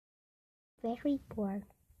very bored.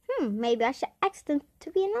 Maybe I should ask them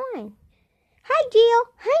to be in line. Hi, Gio.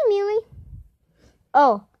 Hi, Millie.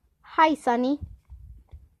 Oh, hi, Sunny.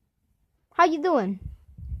 How you doing?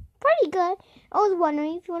 Pretty good. I was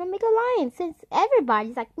wondering if you want to make a lion since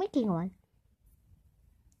everybody's like making one.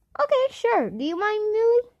 Okay, sure. Do you mind,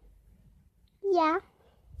 Millie? Yeah.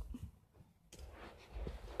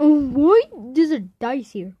 Why there's a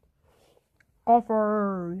dice here?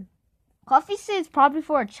 Coffee says probably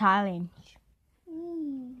for a challenge.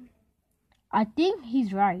 I think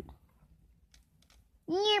he's right.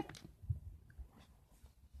 Yep.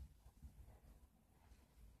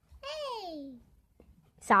 Hey.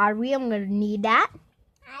 Sorry, I'm gonna need that.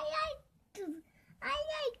 I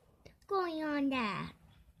like going on that.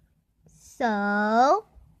 So,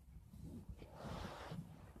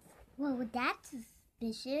 Well, that's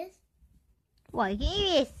suspicious. well, give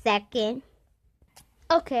me a second.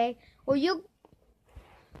 Okay. Well, you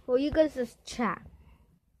guys just chat.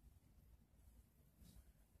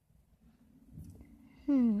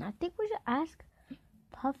 I think we should ask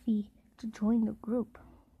Puffy to join the group.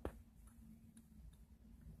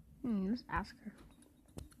 Let's ask her.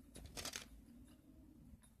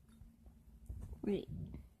 Wait.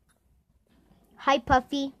 Hi,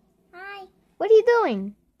 Puffy. Hi. What are you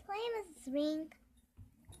doing? Playing a swing.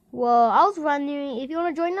 Well, I was wondering if you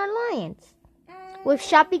want to join our alliance with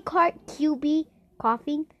Shopping Cart, QB,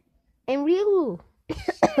 Coughing, and Ryu.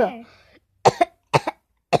 Sure.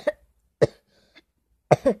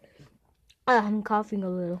 I'm coughing a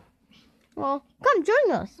little. Well, come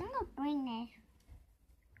join us. I'm gonna bring this.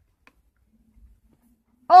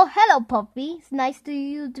 Oh, hello, Puffy. It's nice to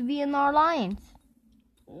you to be in our alliance.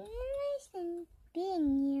 Nice and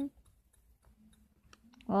being you.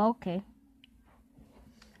 Okay.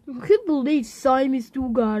 I can't believe Simon still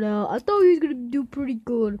got out. I thought he was gonna do pretty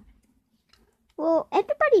good. Well,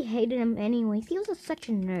 everybody hated him anyways. He was such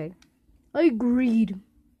a nerd. I agreed.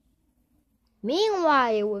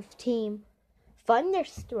 Meanwhile, with Team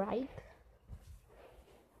Thunderstrike.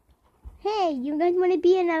 Hey, you guys want to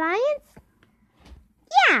be in alliance?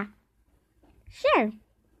 Yeah. Sure.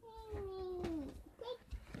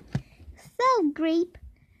 So, Grape,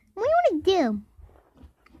 what do you want to do?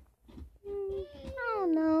 I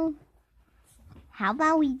don't know. How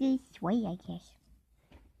about we do sway, I guess.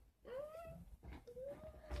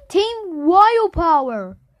 Team Wild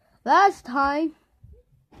Power. Last time,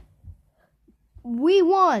 we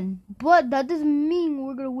won. But that doesn't mean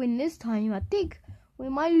we're going to win this time. I think we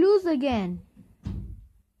might lose again.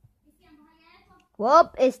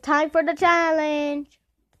 Well, it's time for the challenge.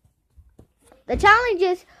 The challenge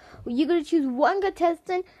is you're going to choose one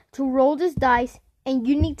contestant to roll this dice, and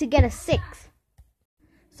you need to get a 6.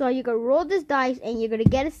 So you're going to roll this dice, and you're going to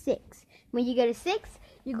get a 6. When you get a 6,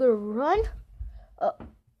 you're going to run.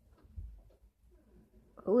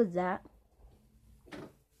 Who is that?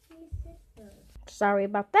 Sorry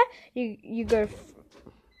about that. You're going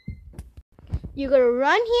to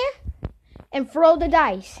run here and throw the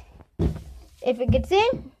dice. If it gets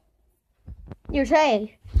in, you're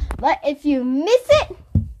safe. But if you miss it,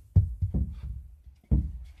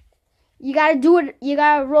 you gotta do it. You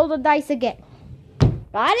gotta roll the dice again.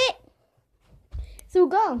 Got it? So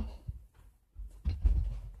go.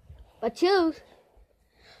 But choose.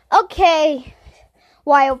 Okay,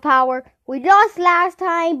 Wild Power. We lost last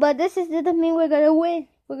time, but this doesn't mean we're gonna win.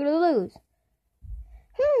 We're gonna lose.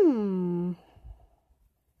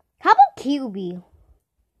 How about QB?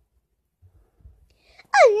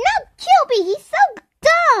 Oh, no, QB. He's so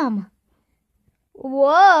dumb.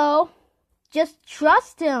 Whoa. Just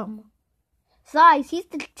trust him. Besides, he's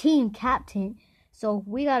the team captain. So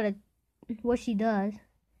we gotta what she does.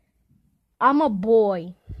 I'm a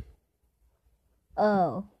boy.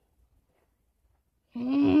 Oh.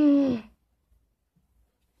 Yep.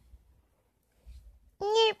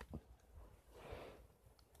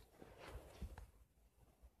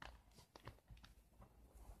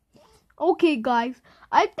 Okay, guys.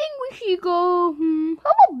 I think we should go.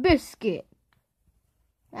 How about Biscuit?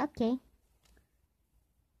 Okay.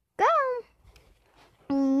 Go.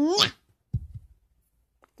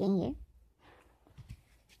 Get here.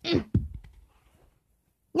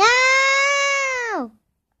 No!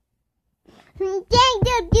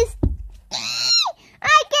 Dang, just.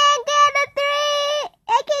 I can't get a 3!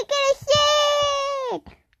 I can't get a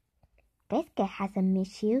 6! Biscuit has some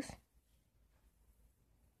issues.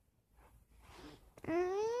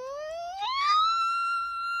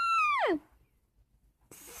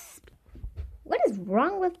 What is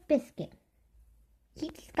wrong with Biscuit? He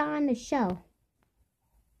just got on the show.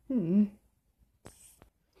 How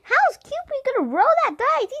is Cupid gonna roll that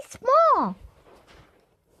dice? He's small.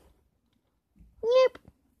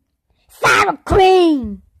 Sour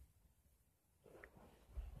cream!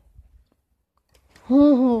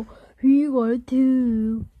 Oh, he got it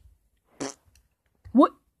too.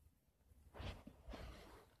 What?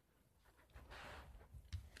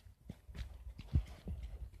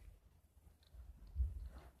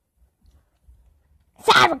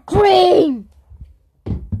 Sour cream!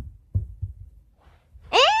 And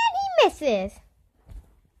he misses.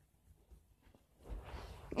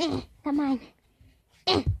 Come on.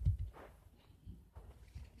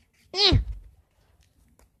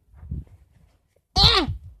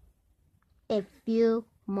 A few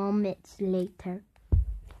moments later.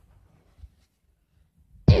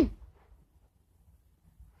 Does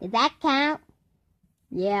that count?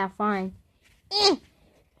 Yeah, fine. Think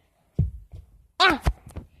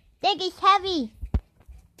it's heavy.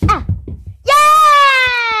 Yeah!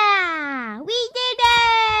 We did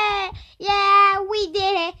it! Yeah, we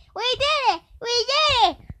did it! We did it! We did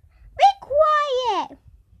it! Be quiet!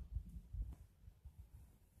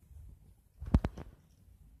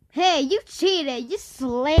 Hey, you cheated. You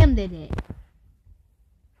slammed it.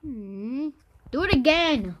 Do it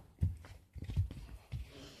again.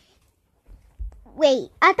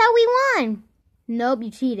 Wait, I thought we won. Nope,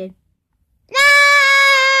 you cheated. No!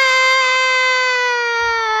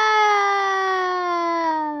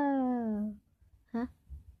 Huh?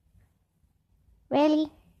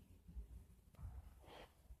 Really?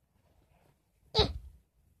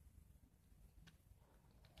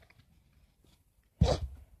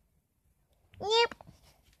 Yep.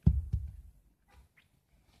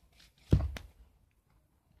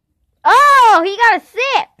 Oh, he got a 6.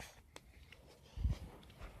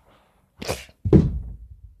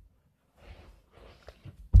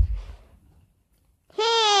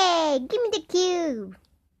 Hey, give me the cube.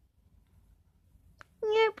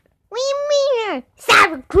 Yep. What do you mean?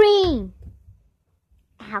 Sour cream.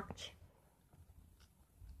 Ouch.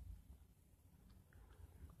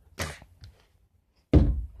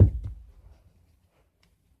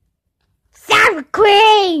 Sour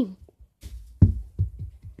cream.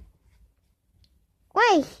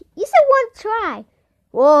 Wait, you said 1 try.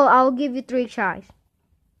 Well, I'll give you 3 tries.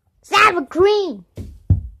 Sour cream.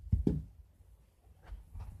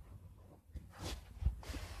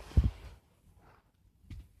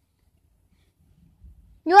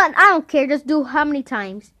 You know what? I don't care. Just do how many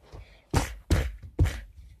times.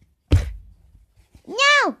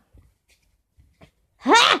 No.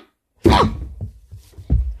 Ha!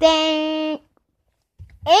 Dang.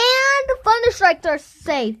 And the Thunder Strikes are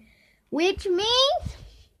safe. Which means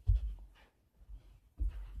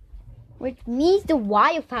the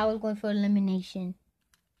Wildfowl is going for elimination.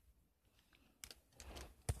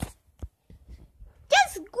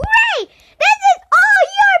 That's great! This is all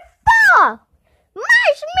your fault!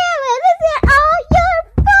 Marshmallow, this is all your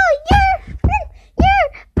fault! Your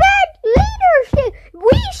bad leadership!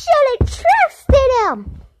 We should have trusted him!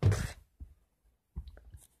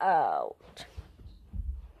 Oh.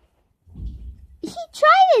 He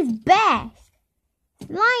tried his best.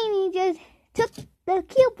 Slimy just took the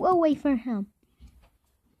cube away from him.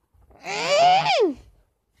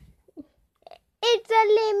 It's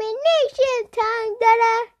elimination time,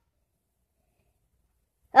 Dada.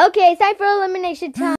 Okay, it's time for elimination time.